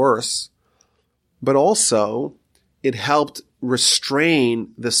things got worse, but also it helped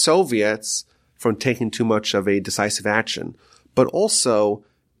restrain the Soviets from taking too much of a decisive action. But also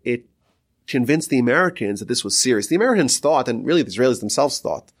it convinced the Americans that this was serious. The Americans thought, and really the Israelis themselves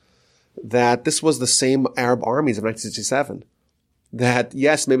thought, that this was the same Arab armies of 1967. That,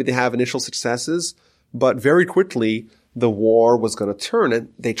 yes, maybe they have initial successes, but very quickly the war was going to turn,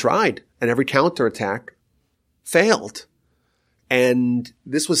 and they tried, and every counterattack failed. And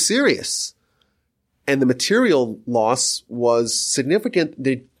this was serious. And the material loss was significant.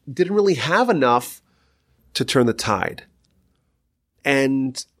 They didn't really have enough to turn the tide.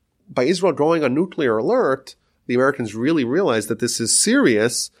 And by Israel going on nuclear alert, the Americans really realized that this is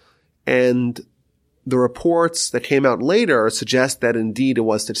serious, and the reports that came out later suggest that indeed it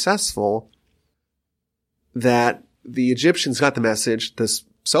was successful, that the Egyptians got the message, the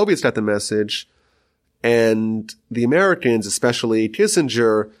Soviets got the message, And the Americans, especially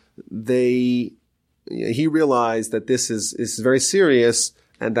Kissinger, he realized that this is very serious,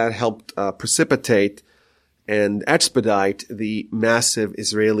 and that helped precipitate and expedite the massive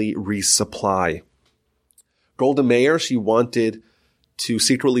Israeli resupply. Golda Meir, she wanted to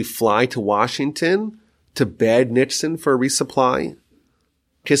secretly fly to Washington to beg Nixon for a resupply.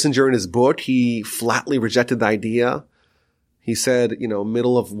 Kissinger, in his book, he flatly rejected the idea. He said,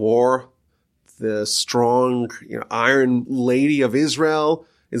 middle of war, the strong, iron lady of Israel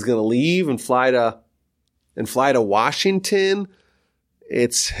is going to leave and fly to Washington.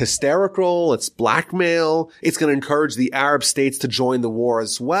 It's hysterical. It's blackmail. It's going to encourage the Arab states to join the war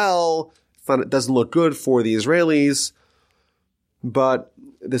as well. It doesn't look good for the Israelis. But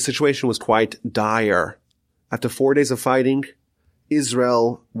the situation was quite dire. After 4 days of fighting,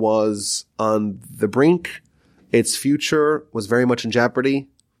 Israel was on the brink. Its future was very much in jeopardy.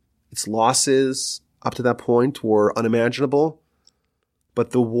 Its losses up to that point were unimaginable.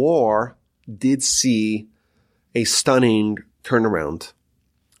 But the war did see a stunning turnaround.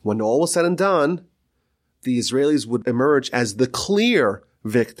 When all was said and done, the Israelis would emerge as the clear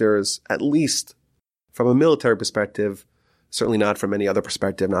victors, at least from a military perspective, certainly not from any other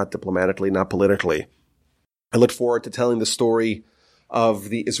perspective, not diplomatically, not politically. I look forward to telling the story of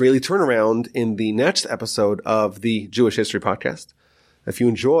the Israeli turnaround in the next episode of the Jewish History Podcast. If you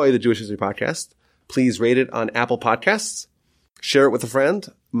enjoy the Jewish History Podcast, please rate it on Apple Podcasts. Share it with a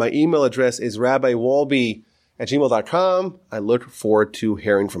friend. My email address is rabbiwalby@gmail.com. I look forward to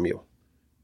hearing from you.